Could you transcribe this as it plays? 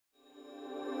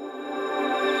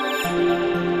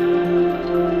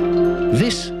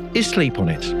This is Sleep On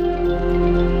It.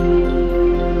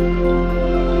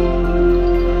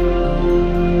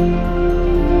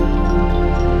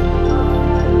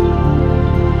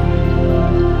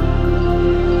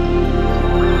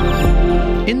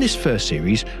 In this first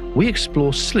series, we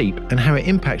explore sleep and how it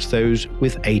impacts those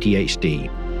with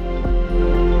ADHD.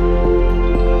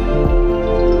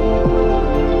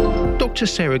 Dr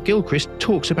Sarah Gilchrist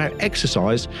talks about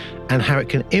exercise and how it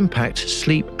can impact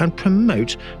sleep and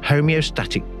promote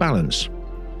homeostatic balance.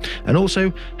 And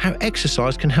also how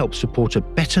exercise can help support a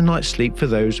better night's sleep for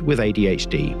those with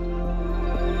ADHD.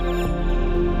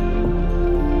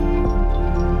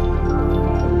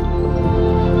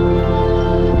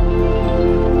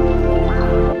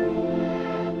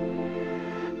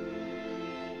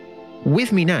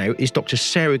 With me now is Dr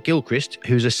Sarah Gilchrist,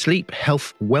 who's a sleep,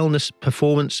 health, wellness,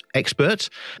 performance expert.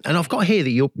 And I've got here that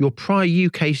you're prior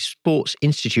UK Sports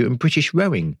Institute and British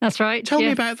Rowing. That's right. Tell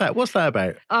me about that. What's that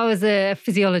about? I was a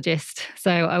physiologist,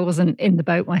 so I wasn't in the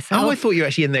boat myself. Oh, I thought you were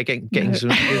actually in there getting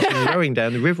some rowing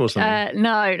down the river or something.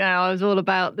 No, I was all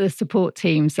about the support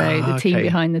team, so the team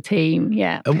behind the team,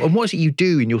 yeah. And what is it you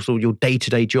do in your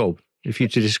day-to-day job? If you were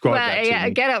to describe that to me.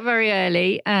 Get up very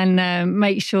early and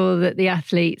make sure that the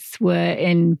athletes were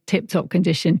in tip-top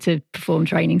condition to perform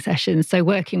training sessions. So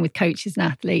working with coaches and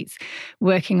athletes,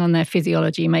 working on their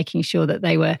physiology, making sure that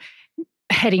they were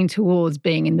heading towards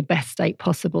being in the best state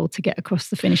possible to get across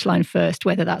the finish line first,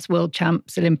 whether that's World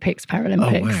Champs, Olympics,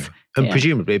 Paralympics. Oh, wow. And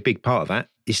presumably a big part of that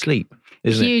is sleep,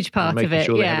 isn't it? Huge part of it, making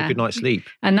sure they have a good night's sleep.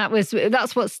 And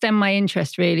that's what stemmed my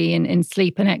interest really in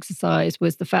sleep and exercise,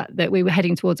 was the fact that we were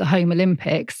heading towards a home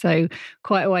Olympics, so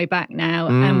quite a way back now,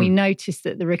 and we noticed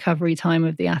that the recovery time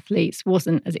of the athletes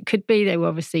wasn't as it could be. They were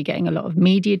obviously getting a lot of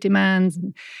media demands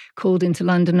and called into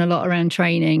London a lot around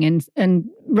training, and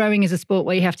rowing is a sport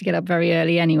where you have to get up very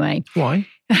early anyway. Why?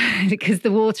 Because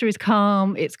the water is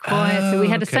calm, it's quiet. So we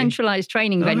had a centralised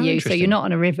training venue, so you're not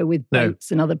on a river with boats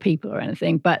and other people or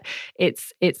anything, but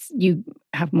it's you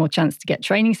have more chance to get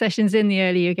training sessions in. The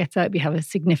earlier you get up, you have a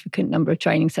significant number of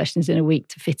training sessions in a week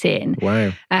to fit in.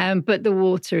 Wow. But the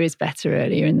water is better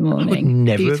earlier in the morning. I would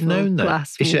never have known that.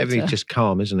 Glass it's water. Everything's just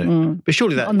calm, isn't it? But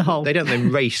surely that on the whole, they don't then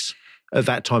race at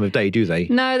that time of day, do they?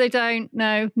 No, they don't.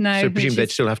 No. So presumably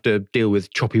they'd still have to deal with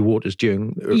choppy waters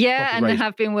during and there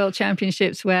have been world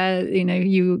championships where,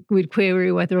 you would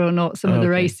query whether or not some of the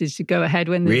races should go ahead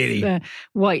when there's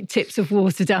white tips of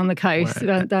water down the coast,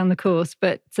 down the course.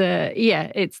 But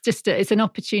it's just it's an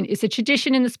opportunity. It's a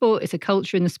tradition in the sport. It's a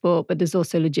culture in the sport, but there's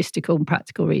also logistical and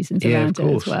practical reasons around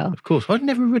it as well. Of course. I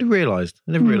never would have realised.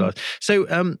 So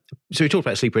we talked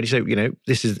about sleep already. So,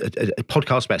 this is a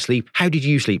podcast about sleep. How did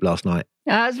you sleep last night?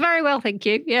 It's very well, thank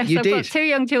you. Yes, I've got 2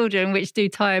 young children, which do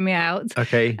tire me out.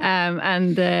 Okay.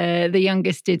 And the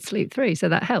youngest did sleep through, so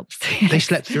that helps. They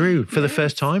slept through for the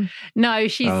first time? No,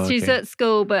 she's at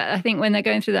school, but I think when they're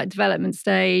going through that development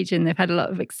stage and they've had a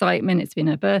lot of excitement, it's been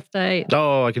her birthday.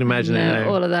 Oh, I can imagine it.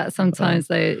 All of that. Sometimes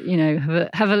they,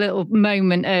 have a little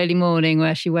moment early morning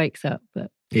where she wakes up,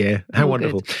 but. Yeah, how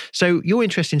wonderful. Good. So your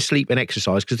interest in sleep and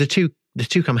exercise, because the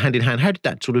two come hand in hand. How did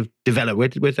that sort of develop? Where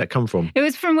did that come from? It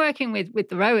was from working with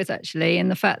the rowers, actually,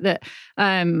 and the fact that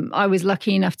I was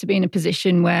lucky enough to be in a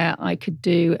position where I could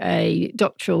do a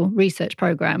doctoral research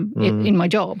program in my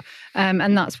job.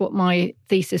 And that's what my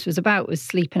thesis was about, was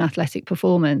sleep and athletic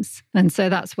performance. And so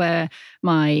that's where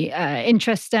my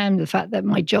interest stemmed, the fact that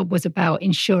my job was about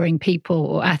ensuring people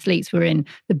or athletes were in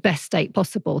the best state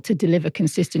possible to deliver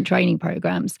consistent training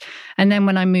programs. And then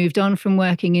when I moved on from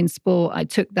working in sport, I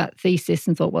took that thesis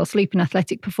and thought, well, sleep and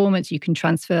athletic performance, you can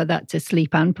transfer that to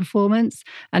sleep and performance,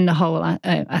 and the whole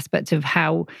aspect of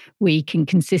how we can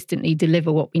consistently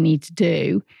deliver what we need to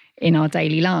do in our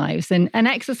daily lives. And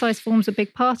exercise forms a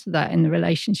big part of that in the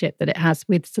relationship that it has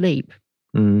with sleep.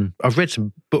 I've read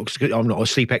some books. I'm not a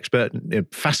sleep expert,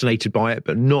 fascinated by it,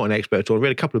 but not an expert at all. I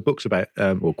read a couple of books about,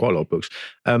 or quite a lot of books.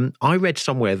 I read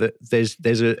somewhere that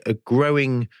there's a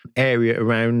growing area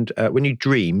around when you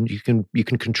dream, you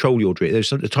can control your dream.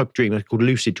 There's a type of dream called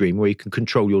lucid dream where you can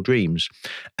control your dreams.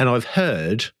 And I've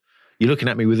heard, you're looking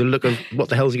at me with a look of what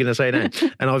the hell is he going to say now?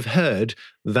 And I've heard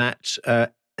that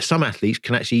some athletes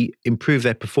can actually improve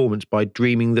their performance by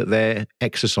dreaming that they're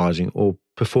exercising or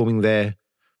performing their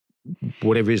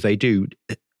whatever it is they do.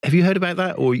 Have you heard about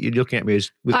that, or you're looking at me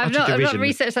as with utter derision? I've not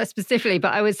researched that specifically,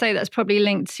 but I would say that's probably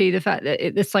linked to the fact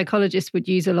that the psychologists would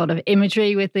use a lot of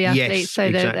imagery with the athletes, so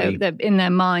exactly. they're in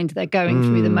their mind, they're going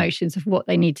through the motions of what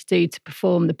they need to do to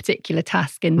perform the particular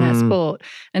task in their sport.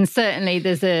 And certainly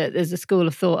there's a school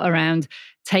of thought around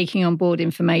taking on board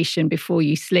information before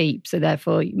you sleep. So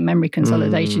therefore, memory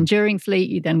consolidation during sleep,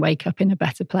 you then wake up in a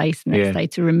better place the next day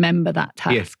to remember that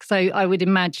task. So I would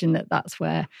imagine that that's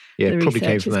where the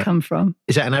research has come from.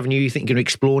 Is that an avenue you think you're going to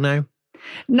explore now?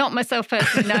 Not myself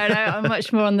personally, no. I'm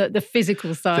much more on the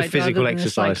physical side. The physical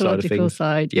exercise side of things.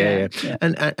 Yeah.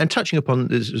 And touching upon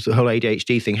this whole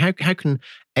ADHD thing, how can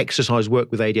exercise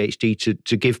work with ADHD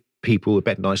to give people a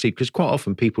better night's sleep? Because quite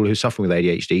often people who are suffering with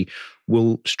ADHD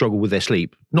will struggle with their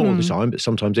sleep. Not all the time, but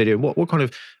sometimes they do. What kind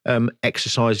of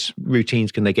exercise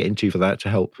routines can they get into for that to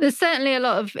help? There's certainly a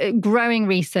lot of growing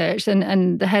research,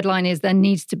 and the headline is there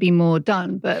needs to be more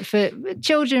done. But for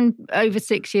children over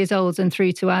 6 years old and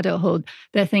through to adulthood,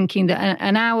 they're thinking that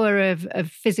an hour of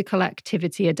physical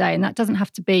activity a day, and that doesn't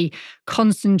have to be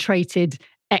concentrated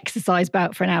exercise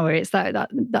bout for an hour. It's that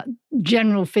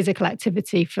general physical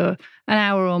activity for an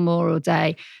hour or more a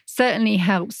day certainly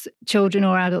helps children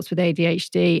or adults with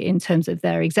ADHD in terms of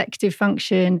their executive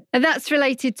function. And that's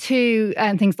related to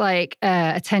things like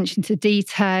attention to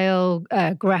detail,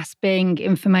 grasping,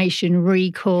 information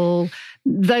recall.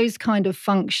 Those kind of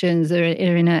functions are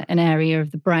in an area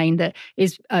of the brain that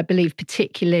is, I believe,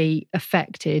 particularly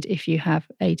affected if you have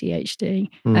ADHD.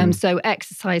 So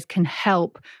exercise can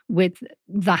help with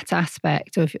that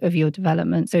aspect of your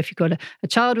development. So if you've got a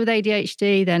child with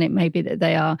ADHD, then it may be that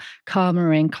they are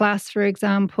calmer in class, for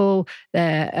example.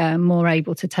 They're more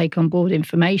able to take on board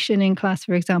information in class,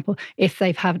 for example, if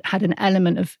they've had an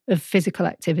element of physical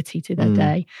activity to their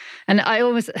day. And I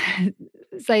always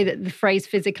say that the phrase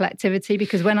physical activity,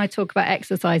 because when I talk about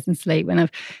exercise and sleep, when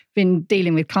I've been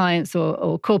dealing with clients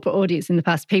or corporate audience in the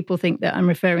past, people think that I'm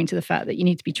referring to the fact that you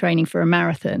need to be training for a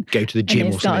marathon. Go to the gym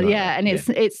or something like that. And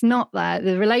it's not that.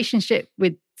 The relationship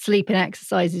with sleep and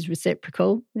exercise is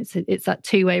reciprocal. It's that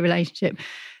two-way relationship.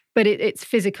 But it's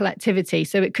physical activity.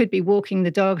 So it could be walking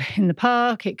the dog in the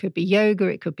park, it could be yoga,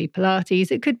 it could be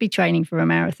Pilates, it could be training for a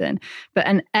marathon, but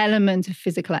an element of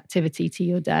physical activity to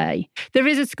your day. There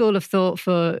is a school of thought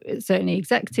for certainly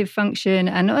executive function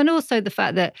and also the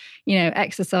fact that,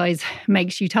 exercise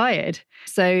makes you tired.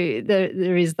 So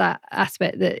there is that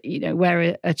aspect that,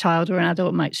 where a child or an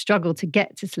adult might struggle to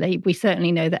get to sleep, we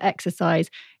certainly know that exercise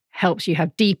helps you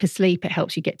have deeper sleep, it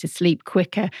helps you get to sleep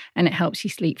quicker, and it helps you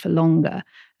sleep for longer.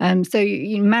 So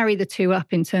you marry the two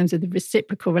up in terms of the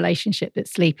reciprocal relationship that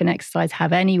sleep and exercise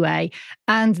have anyway,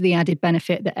 and the added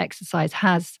benefit that exercise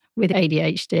has with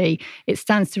ADHD. It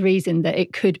stands to reason that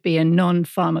it could be a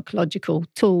non-pharmacological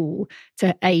tool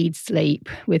to aid sleep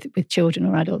with children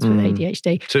or adults with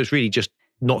ADHD. So it's really just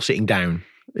not sitting down.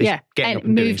 Getting up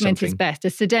and movement is best. A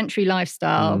sedentary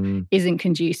lifestyle isn't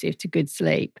conducive to good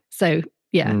sleep. So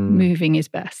moving is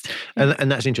best.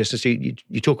 And that's interesting. So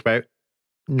you talk about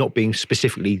not being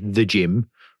specifically the gym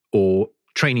or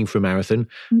training for a marathon.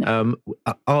 No.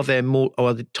 Are there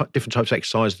different types of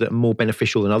exercise that are more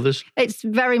beneficial than others? It's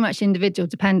very much individual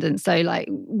dependent. So like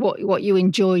what you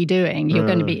enjoy doing, you're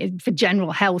going to be, for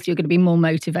general health, you're going to be more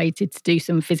motivated to do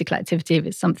some physical activity if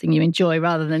it's something you enjoy,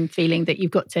 rather than feeling that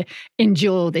you've got to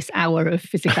endure this hour of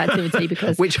physical activity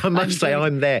because... Which I must say,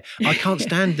 I'm there. I can't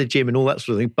stand the gym and all that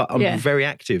sort of thing, but I'm very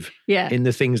active in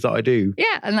the things that I do.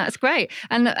 Yeah, and that's great.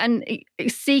 And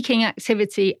seeking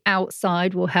activity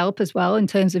outside will help as well in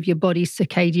terms of your body's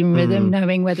circadian rhythm,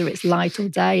 knowing whether it's light or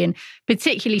day, and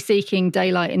particularly seeking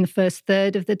daylight in the first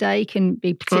third of the day can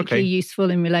be particularly useful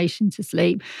in relation to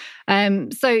sleep.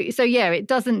 It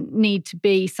doesn't need to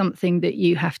be something that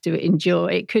you have to enjoy.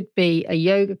 It could be a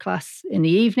yoga class in the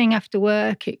evening after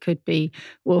work. It could be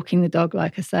walking the dog,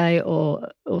 like I say, or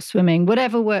swimming,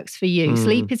 whatever works for you.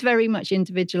 Sleep is very much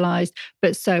individualized,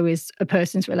 but so is a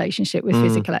person's relationship with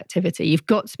physical activity. You've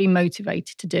got to be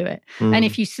motivated to do it. And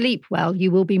if you sleep well, you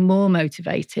will be more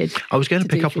motivated. I was going to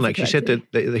pick up on that because you said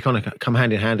that they kind of come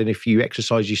hand in hand, and if you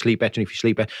exercise, you sleep better, and if you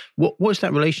sleep better. What's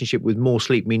that relationship with more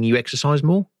sleep mean? You exercise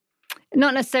more?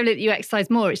 Not necessarily that you exercise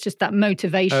more, it's just that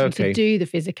motivation to do the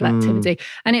physical activity.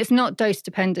 And it's not dose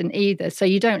dependent either. So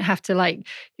you don't have to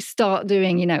start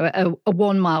doing, a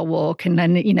 1 mile walk and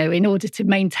then, in order to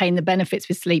maintain the benefits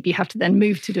with sleep, you have to then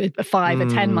move to do a 5 or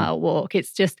 10 mile walk.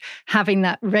 It's just having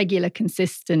that regular,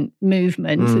 consistent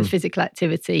movement of physical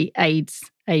activity aids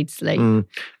sleep.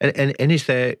 And is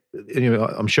there,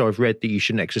 I'm sure I've read that you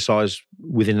shouldn't exercise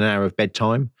within an hour of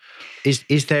bedtime.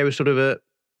 Is there a sort of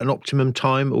an optimum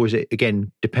time, or is it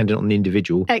again dependent on the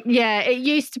individual? It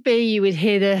used to be you would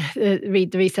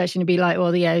read the research and it'd be like,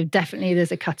 well, definitely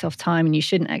there's a cut-off time and you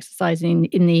shouldn't exercise in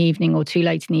the evening or too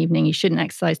late in the evening. You shouldn't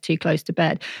exercise too close to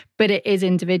bed. But it is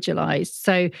individualized.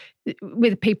 So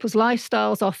with people's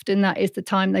lifestyles, often that is the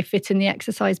time they fit in the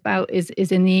exercise bout is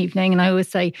in the evening. And I always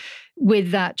say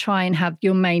with that, try and have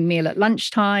your main meal at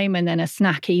lunchtime and then a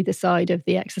snack either side of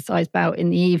the exercise bout in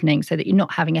the evening, so that you're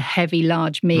not having a heavy,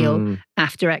 large meal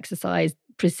after exercise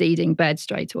preceding bed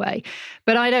straight away.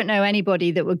 But I don't know anybody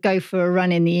that would go for a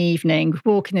run in the evening,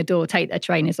 walk in the door, take their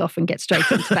trainers off and get straight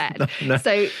into bed. No.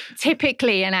 So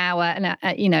typically an hour,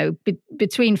 and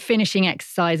between finishing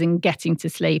exercise and getting to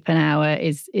sleep, an hour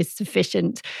is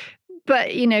sufficient.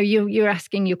 But, you're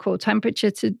asking your core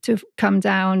temperature to come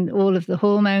down, all of the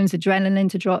hormones, adrenaline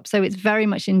to drop. So it's very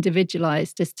much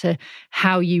individualized as to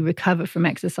how you recover from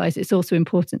exercise. It's also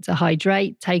important to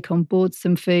hydrate, take on board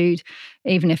some food,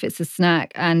 even if it's a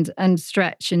snack, and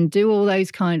stretch and do all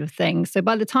those kind of things. So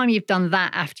by the time you've done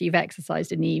that after you've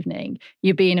exercised in the evening,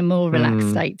 you'll be in a more relaxed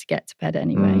state to get to bed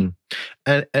anyway.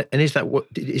 And is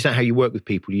that how you work with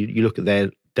people? You look at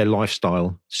their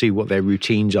lifestyle, see what their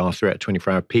routines are throughout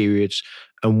 24-hour periods,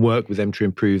 and work with them to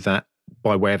improve that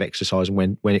by way of exercise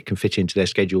and when it can fit into their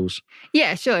schedules?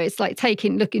 Yeah, sure. It's like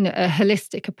looking at a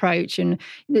holistic approach, and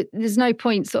there's no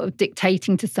point sort of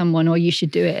dictating to someone, or you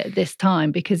should do it at this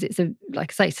time, because it's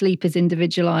like I say, sleep is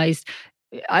individualized.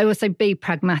 I also be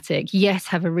pragmatic. Yes,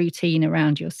 have a routine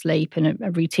around your sleep and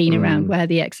a routine around where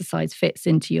the exercise fits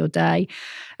into your day.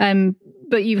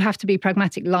 But you have to be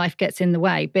pragmatic. Life gets in the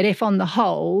way. But if on the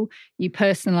whole, you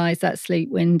personalize that sleep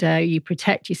window, you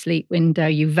protect your sleep window,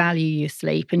 you value your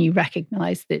sleep, and you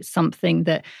recognize that it's something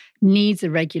that needs a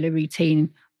regular routine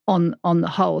on the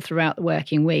whole throughout the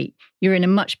working week, you're in a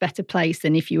much better place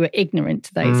than if you were ignorant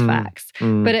to those facts.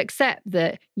 But accept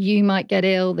that you might get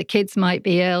ill, the kids might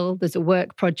be ill, there's a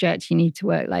work project you need to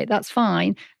work late. That's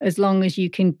fine, as long as you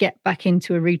can get back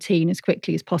into a routine as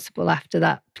quickly as possible after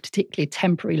that particularly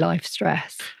temporary life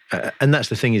stress. And that's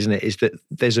the thing, isn't it? Is that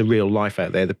there's a real life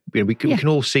out there. We can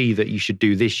all see that you should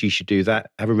do this, you should do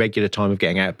that. Have a regular time of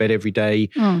getting out of bed every day.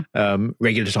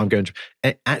 Regular time going to.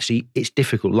 And actually, it's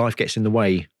difficult. Life gets in the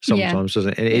way sometimes,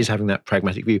 doesn't it? And it is having that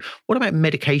pragmatic view. What about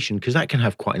medication? Because that can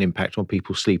have quite an impact on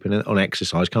people's sleep and on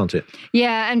exercise, can't it?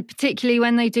 Yeah, and particularly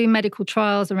when they do medical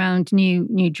trials around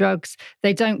new drugs,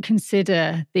 they don't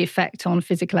consider the effect on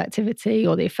physical activity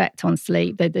or the effect on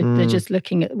sleep. They're just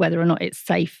looking at whether or not it's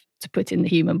safe to put in the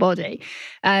human body.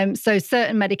 So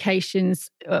certain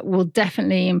medications will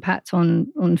definitely impact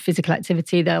on physical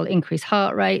activity. They'll increase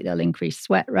heart rate, they'll increase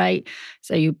sweat rate.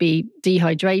 So you'll be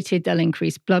dehydrated, they'll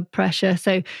increase blood pressure.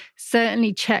 So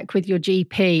certainly check with your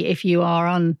GP if you are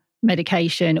on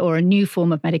medication or a new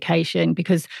form of medication,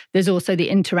 because there's also the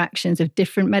interactions of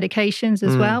different medications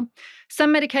as well.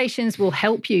 Some medications will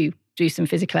help you do some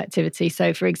physical activity.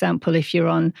 So, for example, if you're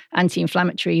on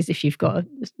anti-inflammatories, if you've got a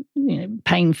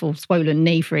painful, swollen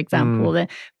knee, for example,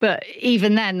 but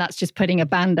even then, that's just putting a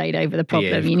Band-Aid over the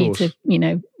problem. You need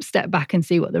to, step back and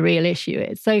see what the real issue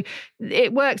is. So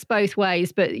it works both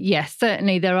ways. But yes,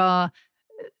 certainly there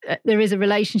is a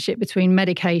relationship between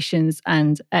medications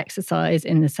and exercise,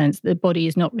 in the sense that the body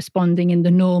is not responding in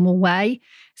the normal way.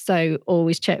 So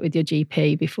always check with your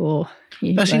GP before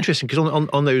you... That's interesting, because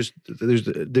on those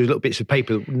little bits of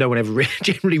paper no one ever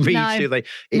generally reads, do they?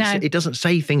 It doesn't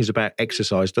say things about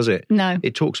exercise, does it? No.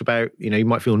 It talks about, you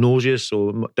might feel nauseous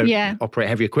or don't operate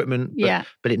heavy equipment,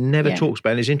 but it never talks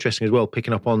about, and it's interesting as well,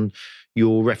 picking up on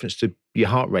your reference to your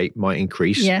heart rate might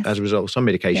increase as a result of some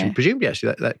medication. Presumably,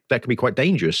 actually, that can be quite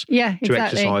dangerous to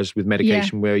exercise with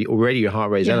medication where already your heart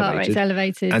rate is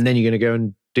elevated. And then you're going to go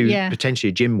and do potentially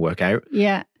a gym workout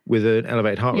with an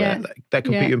elevated heart rate. That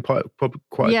can put you in quite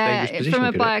a dangerous position. From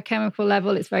a biochemical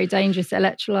level, it's very dangerous.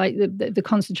 Electrolyte, the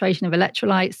concentration of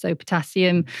electrolytes, so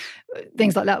potassium,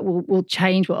 things like that will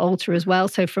change, will alter as well.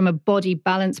 So from a body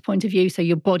balance point of view, so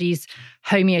your body's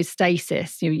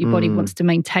homeostasis, your body wants to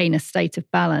maintain a state of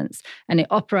balance, and it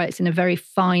operates in a very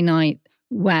finite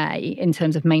way in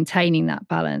terms of maintaining that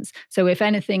balance. So if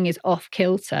anything is off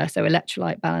kilter, so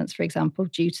electrolyte balance, for example,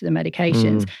 due to the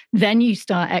medications, then you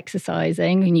start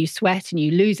exercising and you sweat and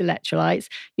you lose electrolytes,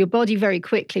 your body very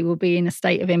quickly will be in a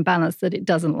state of imbalance that it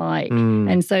doesn't like.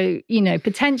 And so,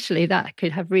 potentially that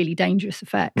could have really dangerous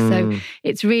effects. So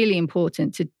it's really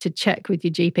important to check with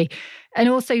your GP. And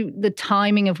also the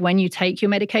timing of when you take your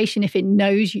medication. If you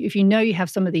know you have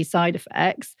some of these side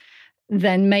effects,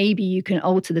 then maybe you can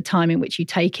alter the time in which you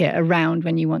take it around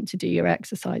when you want to do your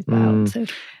exercise bout. So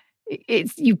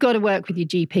you've got to work with your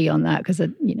GP on that, because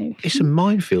it's a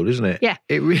minefield, isn't it? Yeah,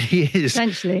 it really is.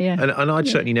 Essentially, yeah. And I'd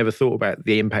certainly never thought about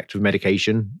the impact of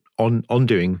medication on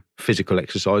doing physical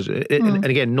exercise, and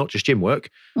again, not just gym work,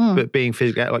 but being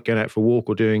physical, like going out for a walk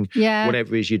or doing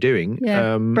whatever it is you're doing.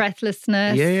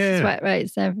 Breathlessness, sweat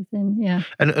rates, everything. Yeah.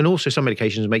 And also some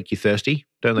medications make you thirsty,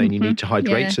 don't they? And you need to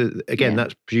hydrate. So again,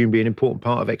 that's presumably an important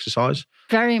part of exercise.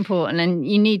 Very important. And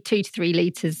you need 2 to 3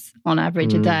 litres on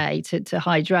average a day to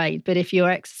hydrate. But if you're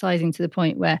exercising to the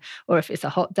point where, or if it's a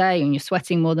hot day and you're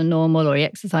sweating more than normal, or you're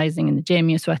exercising in the gym,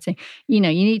 you're sweating, you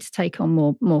need to take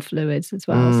on more fluids as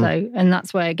well. So, and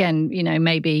that's where, again,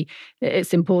 maybe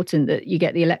it's important that you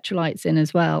get the electrolytes in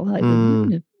as well, like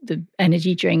the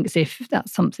energy drinks, if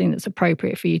that's something that's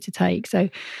appropriate for you to take. So,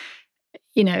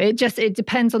 it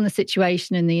depends on the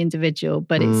situation and the individual,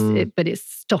 but it's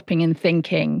stopping and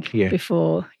thinking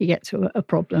before you get to a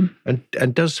problem.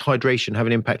 And does hydration have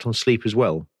an impact on sleep as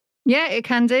well? Yeah, it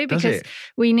can do, because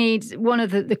we need, one of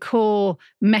the core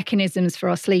mechanisms for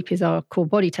our sleep is our core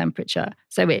body temperature.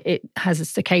 So it has a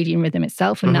circadian rhythm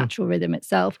itself, a natural rhythm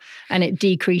itself, and it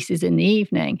decreases in the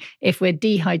evening. If we're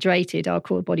dehydrated, our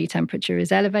core body temperature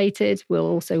is elevated. We'll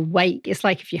also wake. It's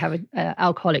like if you have an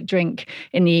alcoholic drink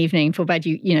in the evening for bed,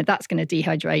 that's going to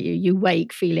dehydrate you. You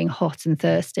wake feeling hot and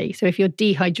thirsty. So if you're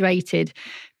dehydrated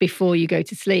before you go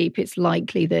to sleep, it's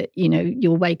likely that,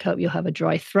 you'll wake up, you'll have a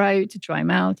dry throat, a dry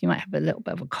mouth, you might have a little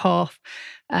bit of a cough,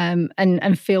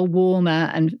 and feel warmer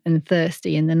and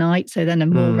thirsty in the night. So then a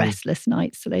more restless night's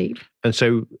sleep. And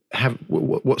so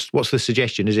what's the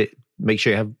suggestion? Is it make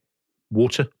sure you have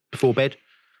water before bed?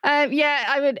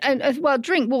 I would,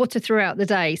 drink water throughout the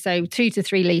day. So 2 to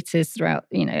 3 litres throughout,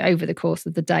 over the course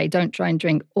of the day. Don't try and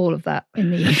drink all of that in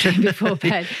the evening before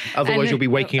bed. Otherwise, you'll be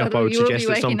waking up, I would suggest,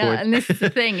 at some point. And this is the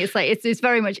thing. It's like, it's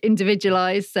very much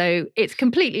individualised. So it's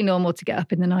completely normal to get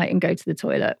up in the night and go to the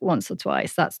toilet once or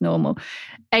twice. That's normal.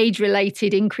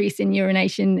 Age-related increase in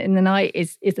urination in the night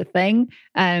is a thing.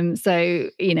 So,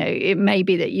 it may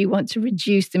be that you want to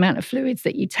reduce the amount of fluids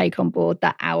that you take on board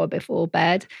that hour before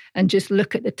bed, and just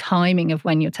look at the timing of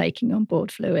when you're taking on board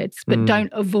fluids, but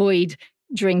don't avoid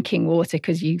drinking water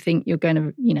because you think you're going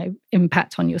to,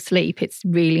 impact on your sleep. It's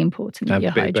really important that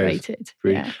you're hydrated.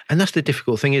 Yeah. And that's the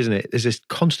difficult thing, isn't it? There's this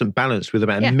constant balance with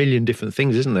about a million different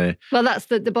things, isn't there? Well, that's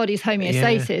the body's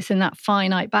homeostasis and that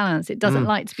finite balance. It doesn't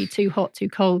like to be too hot, too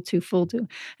cold, too full.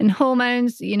 And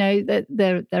hormones,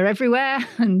 they're everywhere.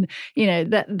 And,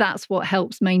 that's what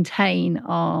helps maintain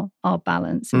our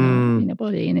balance in our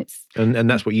body. And it's and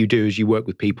that's what you do, is you work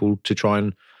with people to try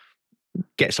and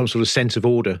get some sort of sense of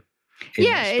order.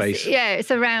 It's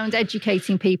around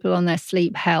educating people on their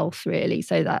sleep health, really.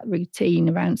 So that routine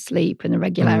around sleep and the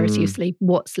regularity of sleep,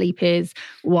 what sleep is,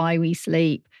 why we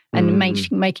sleep, and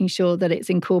making sure that it's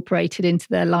incorporated into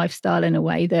their lifestyle in a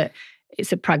way that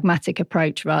it's a pragmatic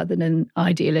approach rather than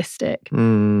idealistic.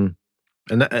 And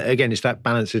that, again, it's that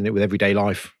balance, isn't it, with everyday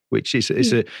life, which is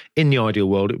in the ideal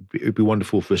world, it would be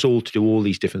wonderful for us all to do all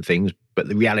these different things. But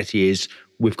the reality is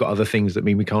we've got other things that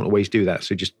mean we can't always do that.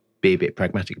 So just be a bit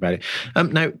pragmatic about it.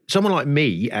 Now, someone like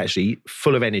me, actually,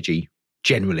 full of energy,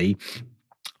 generally.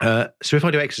 So if I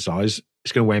do exercise,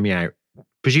 it's going to wear me out.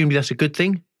 Presumably that's a good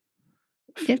thing?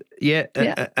 Yeah.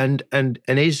 And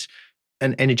is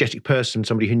an energetic person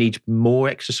somebody who needs more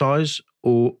exercise,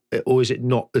 or is it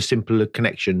not as simple a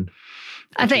connection?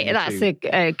 I think that's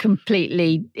a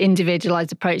completely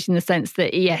individualized approach, in the sense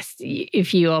that, yes,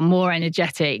 if you are more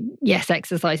energetic, yes,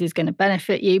 exercise is going to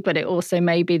benefit you, but it also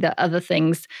may be that other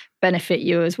things benefit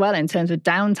you as well in terms of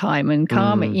downtime and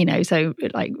calming, so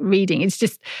like reading. It's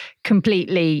just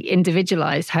completely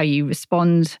individualized how you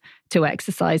respond to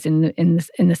exercise in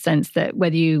the sense that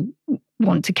whether you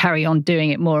want to carry on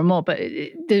doing it more and more, but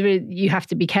you have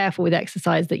to be careful with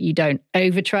exercise that you don't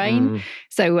overtrain.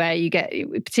 So where you get,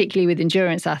 particularly with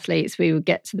endurance athletes, we would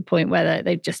get to the point where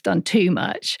they've just done too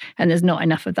much and there's not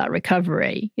enough of that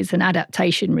recovery. It's an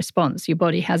adaptation response. Your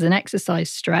body has an exercise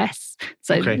stress,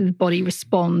 so the body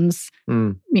responds,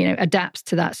 adapts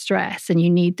to that stress, and you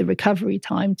need the recovery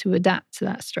time to adapt to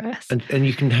that stress. And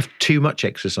you can have too much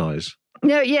exercise.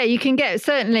 No, yeah, you can get,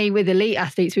 certainly with elite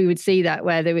athletes, we would see that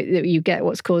where you get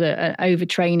what's called an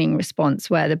overtraining response,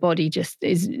 where the body just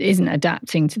isn't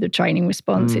adapting to the training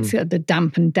response. It's got the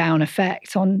dampened down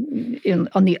effect on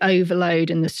the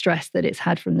overload and the stress that it's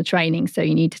had from the training. So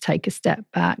you need to take a step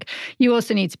back. You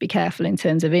also need to be careful in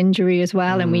terms of injury as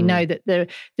well. And we know that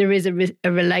there is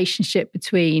a relationship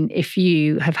between, if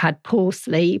you have had poor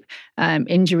sleep,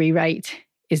 injury rate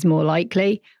is more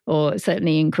likely, or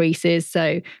certainly increases.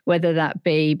 So whether that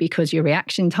be because your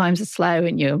reaction times are slow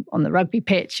and you're on the rugby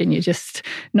pitch and you're just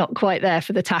not quite there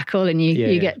for the tackle and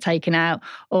you get taken out,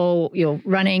 or you're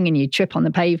running and you trip on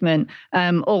the pavement,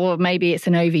 or maybe it's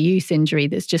an overuse injury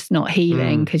that's just not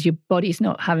healing because your body's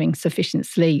not having sufficient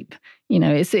sleep.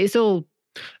 It's all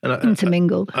And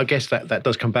intermingled. I guess that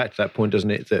does come back to that point,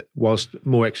 doesn't it? That whilst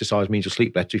more exercise means you'll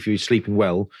sleep better, if you're sleeping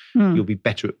well, you'll be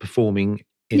better at performing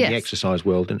in the exercise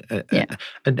world.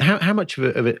 And how much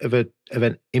of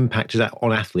an impact is that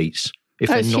on athletes if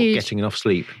they're not getting enough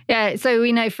sleep? Yeah, so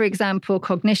we know, for example,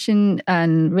 cognition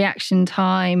and reaction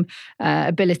time,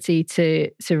 ability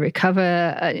to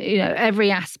recover,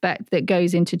 every aspect that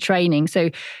goes into training. So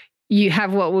you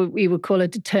have what we would call a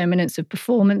determinants of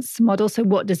performance model. So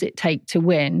what does it take to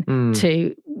win?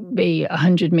 To be a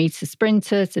 100-meter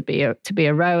sprinter, to be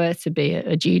a rower, to be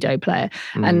a judo player.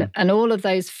 And all of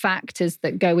those factors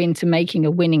that go into making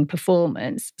a winning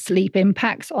performance, sleep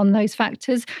impacts on those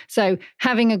factors. So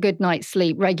having a good night's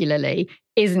sleep regularly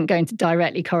isn't going to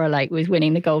directly correlate with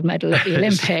winning the gold medal at the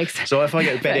Olympics. So if I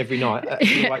go to bed every night at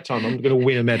the right time, I'm going to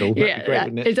win a medal. That'd be great,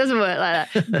 wouldn't it? It doesn't work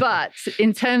like that. But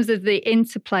in terms of the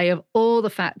interplay of all the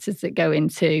factors that go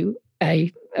into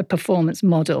a performance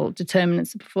model,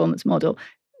 determinants of performance model,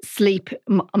 sleep,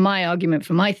 my argument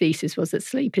for my thesis was that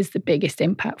sleep is the biggest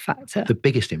impact factor. The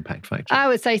biggest impact factor? I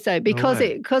would say so, because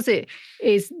it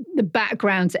is the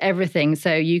background to everything.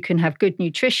 So you can have good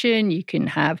nutrition, you can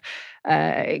have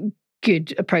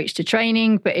good approach to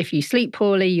training, but if you sleep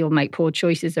poorly, you'll make poor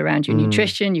choices around your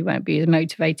nutrition. You won't be as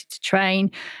motivated to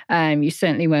train. You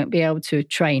certainly won't be able to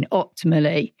train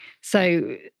optimally.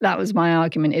 So that was my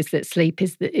argument: is that sleep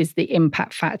is the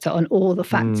impact factor on all the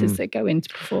factors that go into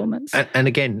performance. And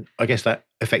again, I guess that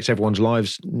affects everyone's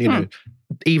lives.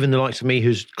 Even the likes of me,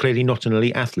 who's clearly not an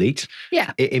elite athlete,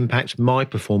 it impacts my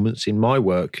performance in my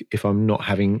work if I'm not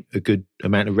having a good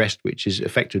amount of rest, which is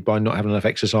affected by not having enough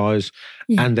exercise.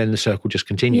 And then the circle just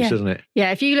continues, doesn't it?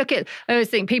 Yeah, if you look at, I always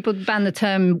think people ban the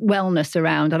term wellness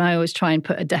around, and I always try and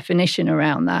put a definition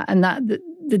around that. And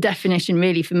the definition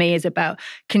really for me is about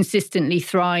consistently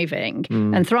thriving.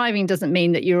 And thriving doesn't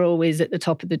mean that you're always at the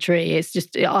top of the tree. It's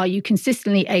just, are you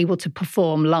consistently able to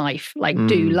perform life,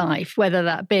 do life, whether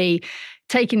that be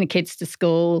taking the kids to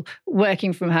school,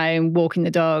 working from home, walking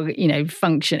the dog,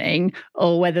 functioning,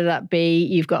 or whether that be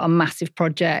you've got a massive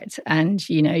project and,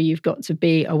 you've got to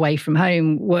be away from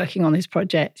home working on this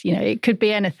project. It could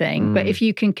be anything. But if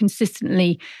you can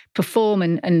consistently perform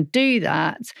and do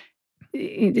that,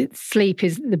 sleep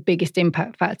is the biggest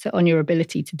impact factor on your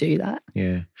ability to do that.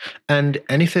 Yeah. And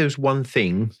if there was one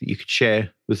thing that you could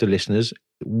share with the listeners,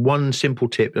 one simple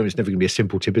tip, it's never going to be a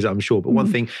simple tip, is it, I'm sure, but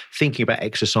one thing, thinking about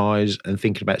exercise and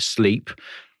thinking about sleep,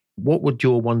 what would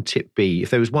your one tip be?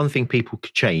 If there was one thing people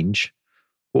could change,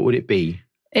 what would it be?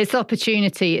 It's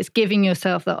opportunity. It's giving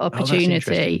yourself that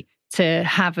opportunity to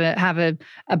have a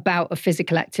bout of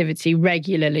physical activity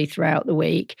regularly throughout the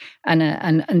week, and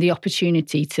the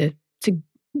opportunity to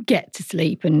get to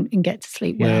sleep and get to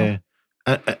sleep well.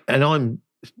 And I'm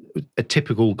a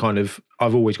typical kind of,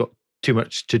 I've always got too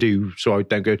much to do, so I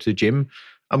don't go to the gym.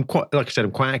 I'm quite, like I said, I'm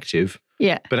quite active.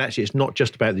 Yeah. But actually, it's not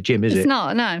just about the gym, is it? It's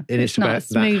not, no. And it's about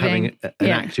that having an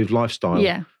active lifestyle,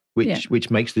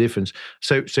 which makes the difference.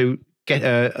 So get.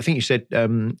 I think you said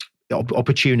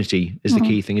opportunity is the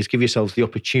key thing. Is give yourselves the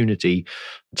opportunity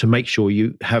to make sure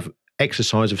you have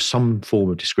exercise of some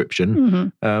form of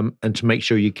description, and to make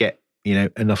sure you get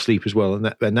enough sleep as well.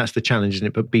 And that's the challenge, isn't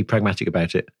it? But be pragmatic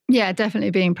about it. Yeah,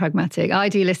 definitely being pragmatic.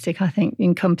 Idealistic, I think,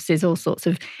 encompasses all sorts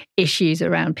of issues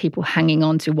around people hanging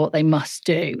on to what they must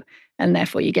do. And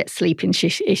therefore you get sleep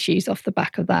issues off the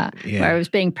back of that. Yeah. Whereas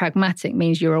being pragmatic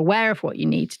means you're aware of what you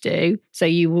need to do. So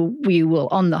you will,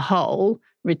 on the whole,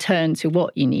 return to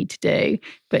what you need to do,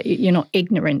 but you're not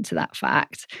ignorant to that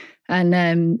fact.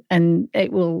 And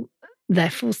it will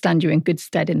therefore stand you in good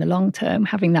stead in the long term,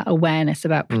 having that awareness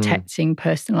about protecting,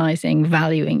 personalising,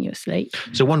 valuing your sleep.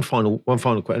 So one final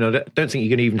question. I don't think you're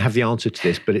going to even have the answer to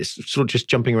this, but it's sort of just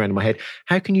jumping around in my head.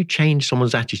 How can you change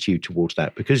someone's attitude towards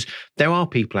that? Because there are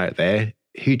people out there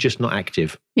who are just not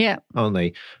active, aren't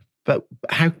they? But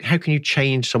how can you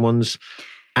change someone's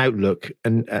outlook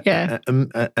and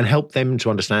help them to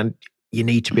understand you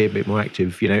need to be a bit more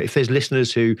active? If there's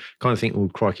listeners who kind of think, "Oh,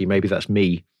 crikey, maybe that's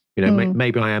me."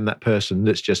 Maybe I am that person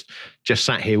that's just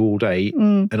sat here all day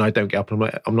and I don't get up and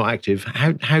I'm not active.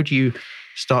 How do you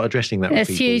start addressing that with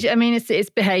people? It's huge. I mean, it's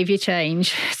behaviour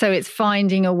change. So it's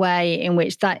finding a way in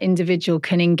which that individual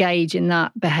can engage in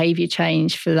that behaviour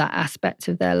change for that aspect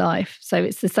of their life. So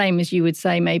it's the same as you would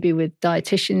say maybe with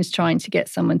dietitians trying to get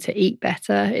someone to eat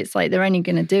better. It's like they're only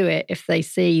going to do it if they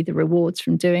see the rewards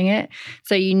from doing it.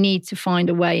 So you need to find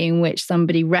a way in which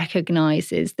somebody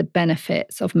recognises the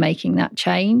benefits of making that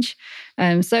change.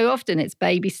 So often it's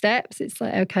baby steps. It's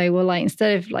like, okay, well, like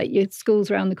instead of like your school's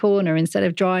around the corner, instead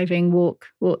of driving, walk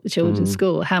the children to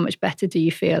school. How much better do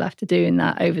you feel after doing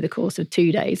that over the course of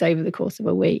 2 days, over the course of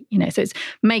a week? So it's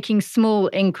making small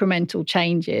incremental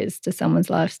changes to someone's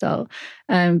lifestyle,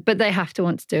 but they have to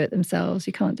want to do it themselves.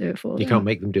 You can't do it for them. You can't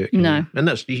make them do it. No. And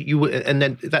that's and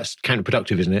then that's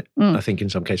counterproductive, isn't it? I think in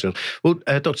some cases. Well,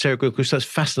 Dr. Sarah Gilchrist, that's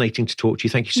fascinating to talk to you.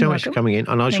 Thank you so much for coming in,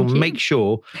 and I shall make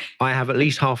sure I have at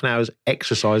least half an hour's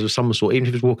exercise of some sort, even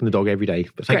if it's walking the dog every day.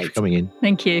 But thank you for coming in.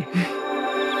 Thank you.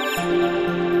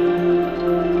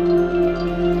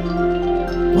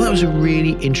 Well, that was a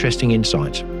really interesting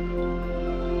insight.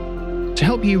 To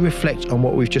help you reflect on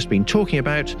what we've just been talking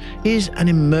about is an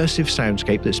immersive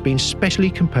soundscape that's been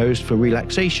specially composed for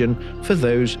relaxation for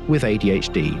those with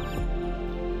ADHD.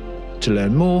 To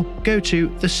learn more, go to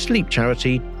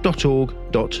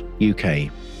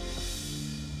thesleepcharity.org.uk.